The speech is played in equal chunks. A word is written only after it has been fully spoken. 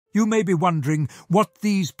You may be wondering what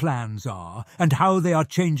these plans are and how they are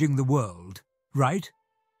changing the world, right?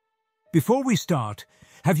 Before we start,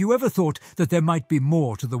 have you ever thought that there might be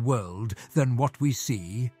more to the world than what we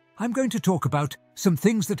see? I'm going to talk about some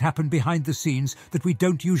things that happen behind the scenes that we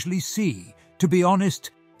don't usually see. To be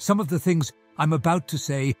honest, some of the things I'm about to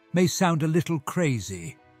say may sound a little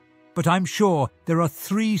crazy. But I'm sure there are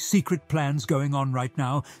 3 secret plans going on right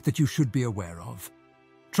now that you should be aware of.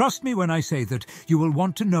 Trust me when I say that you will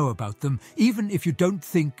want to know about them, even if you don't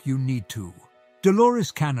think you need to.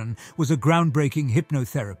 Dolores Cannon was a groundbreaking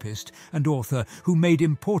hypnotherapist and author who made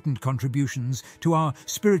important contributions to our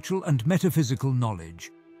spiritual and metaphysical knowledge.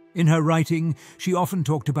 In her writing, she often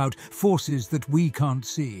talked about forces that we can't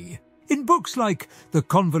see. In books like The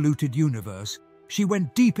Convoluted Universe, she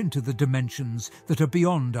went deep into the dimensions that are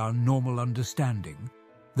beyond our normal understanding.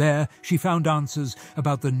 There, she found answers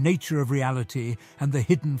about the nature of reality and the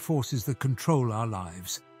hidden forces that control our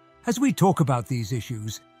lives. As we talk about these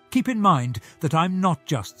issues, keep in mind that I'm not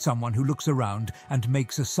just someone who looks around and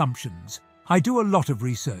makes assumptions. I do a lot of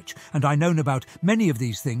research, and I've known about many of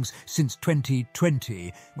these things since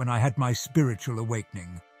 2020, when I had my spiritual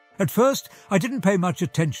awakening. At first, I didn't pay much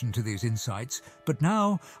attention to these insights, but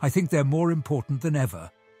now I think they're more important than ever.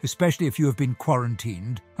 Especially if you have been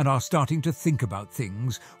quarantined and are starting to think about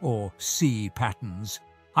things or see patterns.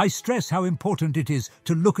 I stress how important it is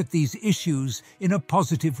to look at these issues in a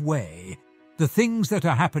positive way. The things that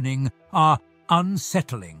are happening are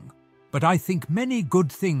unsettling, but I think many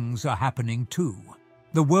good things are happening too.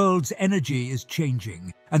 The world's energy is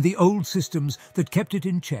changing, and the old systems that kept it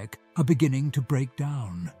in check are beginning to break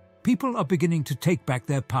down. People are beginning to take back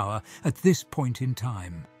their power at this point in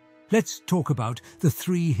time. Let's talk about the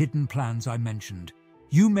 3 hidden plans I mentioned.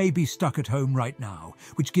 You may be stuck at home right now,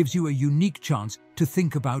 which gives you a unique chance to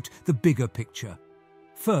think about the bigger picture.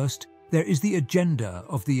 First, there is the agenda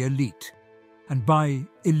of the elite. And by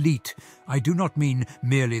elite, I do not mean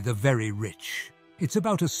merely the very rich. It's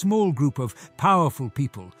about a small group of powerful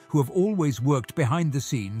people who have always worked behind the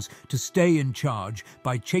scenes to stay in charge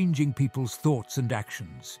by changing people's thoughts and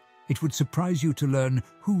actions. It would surprise you to learn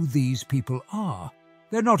who these people are.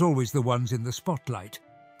 They're not always the ones in the spotlight.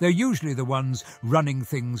 They're usually the ones running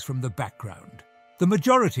things from the background. The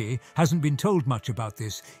majority hasn't been told much about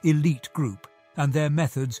this elite group, and their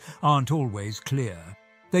methods aren't always clear.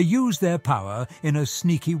 They use their power in a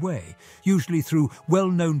sneaky way, usually through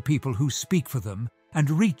well-known people who speak for them and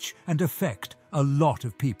reach and affect a lot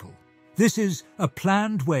of people. This is a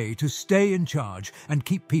planned way to stay in charge and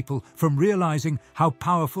keep people from realizing how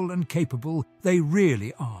powerful and capable they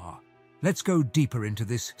really are. Let's go deeper into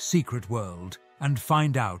this secret world and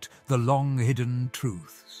find out the long-hidden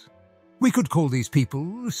truths. We could call these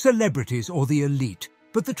people celebrities or the elite,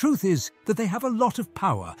 but the truth is that they have a lot of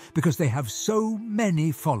power because they have so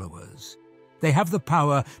many followers. They have the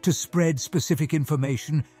power to spread specific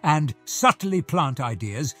information and subtly plant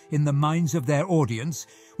ideas in the minds of their audience,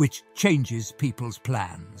 which changes people's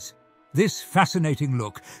plans. This fascinating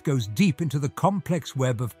look goes deep into the complex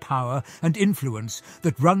web of power and influence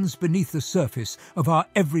that runs beneath the surface of our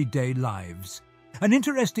everyday lives. An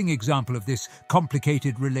interesting example of this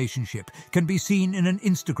complicated relationship can be seen in an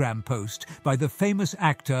Instagram post by the famous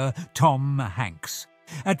actor Tom Hanks.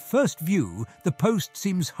 At first view, the post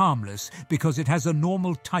seems harmless because it has a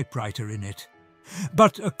normal typewriter in it.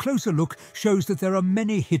 But a closer look shows that there are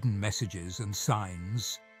many hidden messages and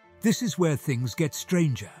signs. This is where things get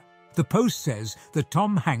stranger. The post says that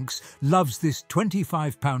Tom Hanks loves this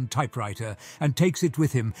 25-pound typewriter and takes it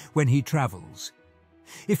with him when he travels.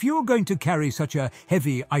 If you're going to carry such a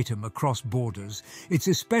heavy item across borders, it's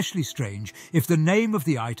especially strange if the name of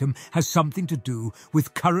the item has something to do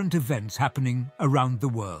with current events happening around the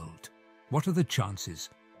world. What are the chances?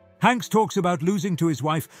 Hanks talks about losing to his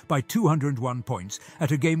wife by 201 points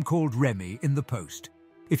at a game called Remy in the post.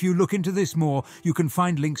 If you look into this more, you can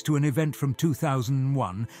find links to an event from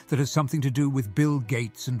 2001 that has something to do with Bill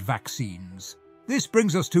Gates and vaccines. This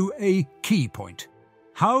brings us to a key point: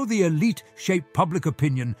 how the elite shape public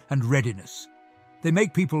opinion and readiness. They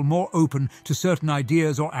make people more open to certain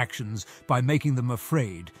ideas or actions by making them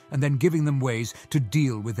afraid and then giving them ways to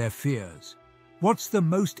deal with their fears. What's the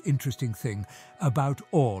most interesting thing about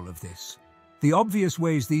all of this? The obvious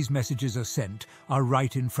ways these messages are sent are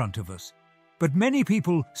right in front of us. But many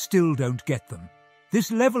people still don't get them.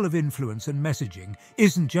 This level of influence and messaging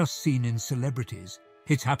isn't just seen in celebrities.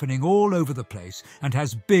 It's happening all over the place and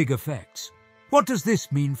has big effects. What does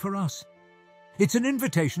this mean for us? It's an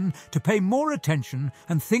invitation to pay more attention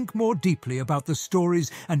and think more deeply about the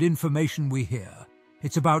stories and information we hear.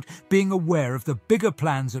 It's about being aware of the bigger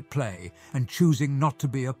plans at play and choosing not to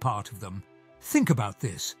be a part of them. Think about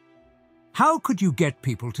this. How could you get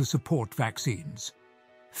people to support vaccines?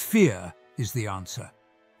 Fear is the answer.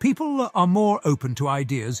 People are more open to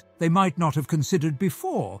ideas they might not have considered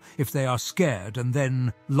before if they are scared and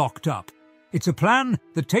then locked up. It's a plan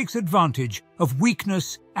that takes advantage of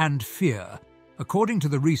weakness and fear. According to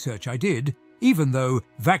the research I did, even though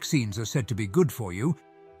vaccines are said to be good for you,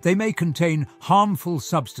 they may contain harmful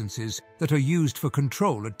substances that are used for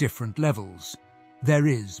control at different levels. There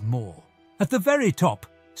is more. At the very top,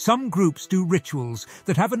 some groups do rituals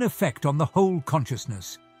that have an effect on the whole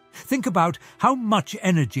consciousness. Think about how much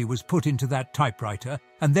energy was put into that typewriter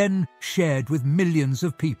and then shared with millions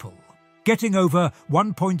of people. Getting over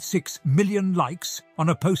 1.6 million likes on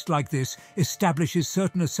a post like this establishes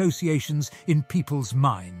certain associations in people's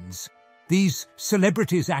minds. These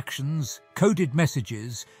celebrities' actions, coded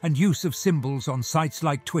messages, and use of symbols on sites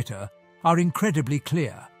like Twitter are incredibly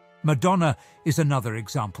clear. Madonna is another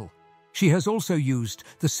example. She has also used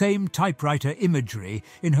the same typewriter imagery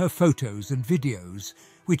in her photos and videos,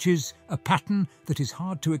 which is a pattern that is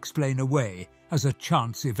hard to explain away as a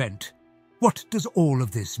chance event. What does all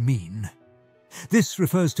of this mean? This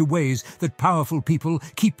refers to ways that powerful people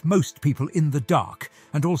keep most people in the dark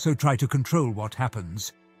and also try to control what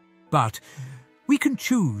happens. But we can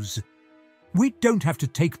choose. We don't have to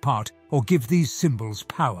take part or give these symbols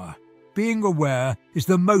power. Being aware is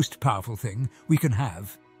the most powerful thing we can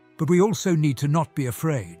have, but we also need to not be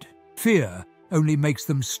afraid. Fear only makes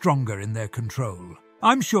them stronger in their control.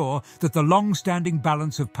 I'm sure that the long-standing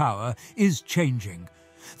balance of power is changing.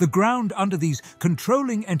 The ground under these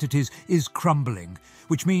controlling entities is crumbling,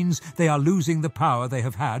 which means they are losing the power they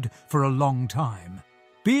have had for a long time.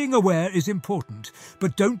 Being aware is important,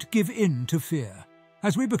 but don't give in to fear.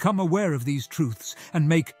 As we become aware of these truths and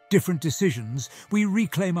make different decisions, we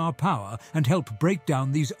reclaim our power and help break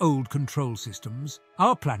down these old control systems.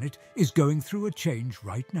 Our planet is going through a change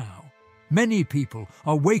right now. Many people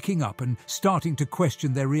are waking up and starting to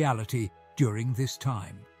question their reality during this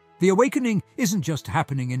time. The awakening isn't just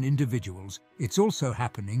happening in individuals, it's also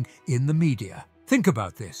happening in the media. Think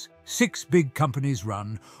about this. 6 big companies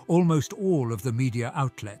run almost all of the media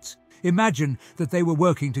outlets. Imagine that they were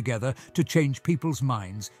working together to change people's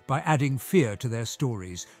minds by adding fear to their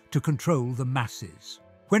stories to control the masses.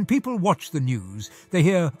 When people watch the news, they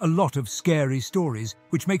hear a lot of scary stories,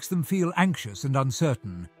 which makes them feel anxious and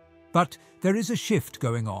uncertain. But there is a shift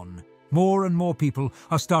going on. More and more people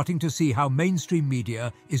are starting to see how mainstream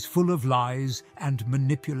media is full of lies and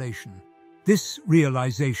manipulation. This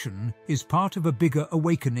realization is part of a bigger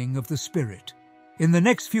awakening of the spirit. In the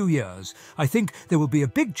next few years, I think there will be a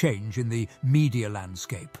big change in the media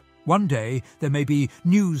landscape. One day, there may be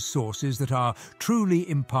news sources that are truly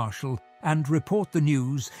impartial and report the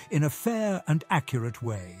news in a fair and accurate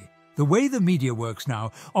way. The way the media works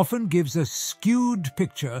now often gives a skewed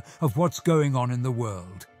picture of what's going on in the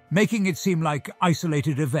world, making it seem like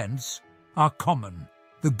isolated events are common.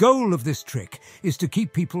 The goal of this trick is to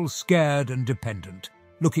keep people scared and dependent,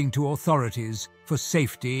 looking to authorities for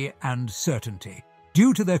safety and certainty.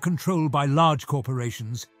 Due to their control by large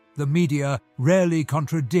corporations, the media rarely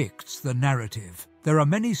contradicts the narrative. There are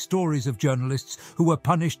many stories of journalists who were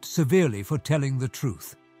punished severely for telling the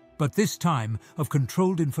truth. But this time of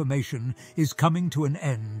controlled information is coming to an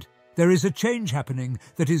end. There is a change happening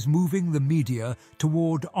that is moving the media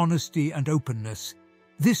toward honesty and openness.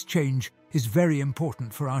 This change is very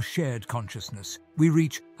important for our shared consciousness. We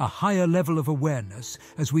reach a higher level of awareness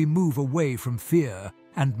as we move away from fear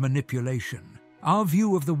and manipulation. Our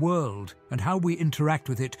view of the world and how we interact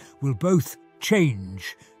with it will both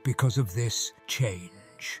change because of this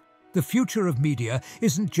change. The future of media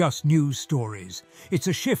isn't just news stories. It's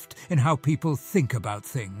a shift in how people think about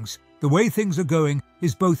things. The way things are going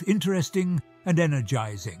is both interesting and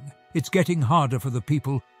energizing. It's getting harder for the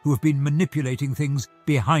people who have been manipulating things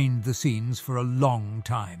behind the scenes for a long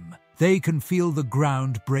time. They can feel the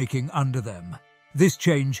ground breaking under them. This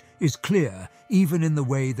change is clear even in the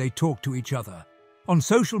way they talk to each other. On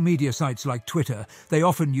social media sites like Twitter, they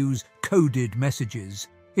often use coded messages.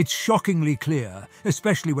 It's shockingly clear,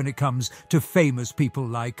 especially when it comes to famous people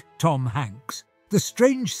like Tom Hanks. The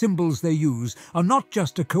strange symbols they use are not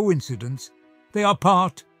just a coincidence, they are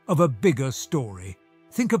part of a bigger story.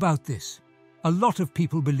 Think about this. A lot of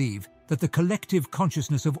people believe that the collective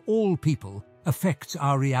consciousness of all people affects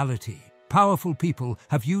our reality. Powerful people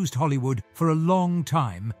have used Hollywood for a long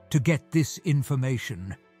time to get this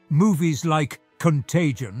information. Movies like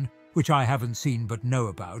Contagion, which I haven't seen but know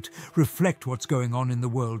about, reflect what's going on in the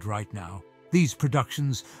world right now. These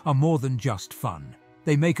productions are more than just fun.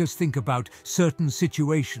 They make us think about certain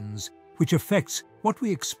situations, which affects what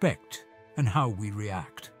we expect and how we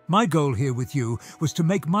react. My goal here with you was to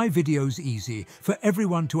make my videos easy for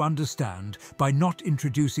everyone to understand by not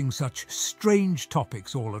introducing such strange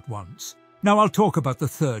topics all at once. Now I'll talk about the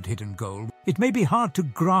third hidden goal. It may be hard to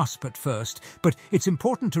grasp at first, but it's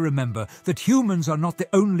important to remember that humans are not the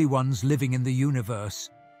only ones living in the universe.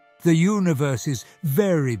 The universe is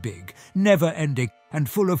very big, never-ending, and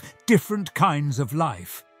full of different kinds of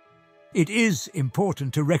life. It is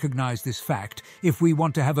important to recognize this fact if we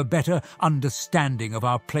want to have a better understanding of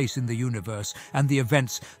our place in the universe and the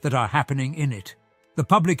events that are happening in it. The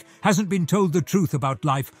public hasn't been told the truth about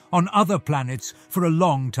life on other planets for a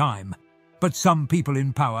long time, but some people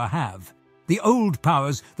in power have. The old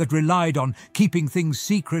powers that relied on keeping things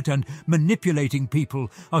secret and manipulating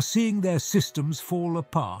people are seeing their systems fall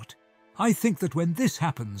apart. I think that when this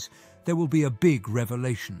happens, there will be a big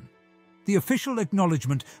revelation. The official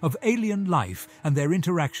acknowledgement of alien life and their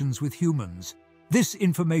interactions with humans. This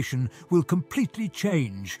information will completely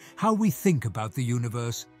change how we think about the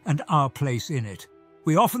universe and our place in it.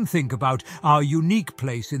 We often think about our unique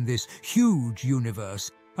place in this huge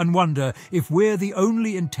universe and wonder if we're the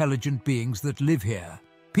only intelligent beings that live here.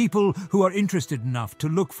 People who are interested enough to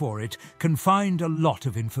look for it can find a lot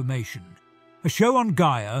of information. A show on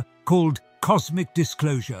Gaia called Cosmic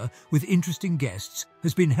Disclosure with interesting guests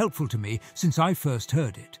has been helpful to me since I first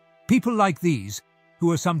heard it. People like these,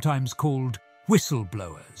 who are sometimes called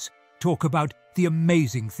whistleblowers, talk about the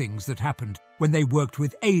amazing things that happened when they worked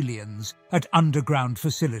with aliens at underground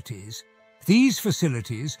facilities. These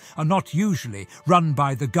facilities are not usually run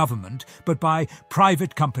by the government, but by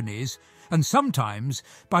private companies and sometimes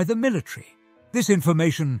by the military. This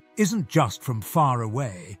information isn't just from far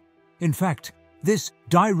away. In fact, this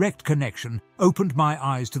direct connection opened my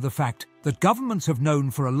eyes to the fact that governments have known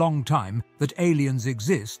for a long time that aliens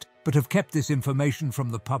exist, but have kept this information from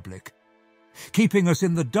the public, keeping us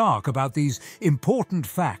in the dark about these important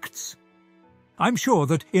facts. I'm sure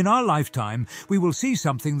that in our lifetime we will see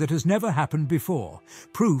something that has never happened before,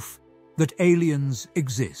 proof that aliens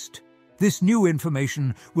exist. This new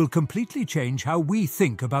information will completely change how we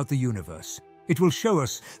think about the universe. It will show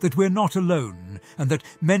us that we're not alone and that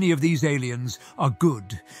many of these aliens are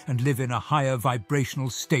good and live in a higher vibrational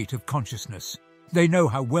state of consciousness. They know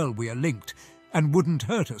how well we are linked and wouldn't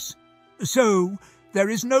hurt us. So there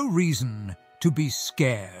is no reason to be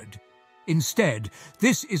scared. Instead,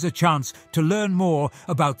 this is a chance to learn more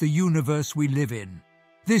about the universe we live in.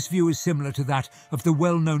 This view is similar to that of the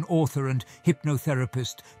well-known author and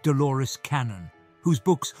hypnotherapist Dolores Cannon, whose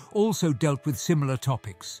books also dealt with similar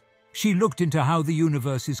topics. She looked into how the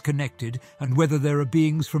universe is connected and whether there are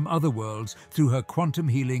beings from other worlds through her quantum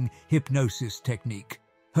healing hypnosis technique.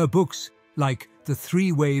 Her books, like The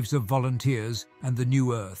 3 Waves of Volunteers and The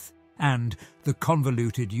New Earth, and the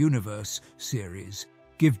Convoluted Universe series,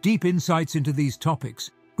 give deep insights into these topics,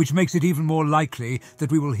 which makes it even more likely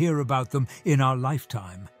that we will hear about them in our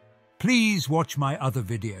lifetime. Please watch my other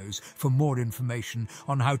videos for more information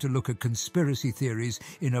on how to look at conspiracy theories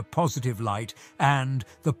in a positive light and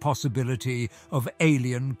the possibility of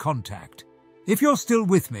alien contact. If you're still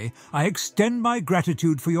with me, I extend my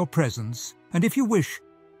gratitude for your presence, and if you wish,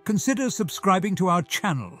 consider subscribing to our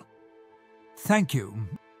channel. Thank you.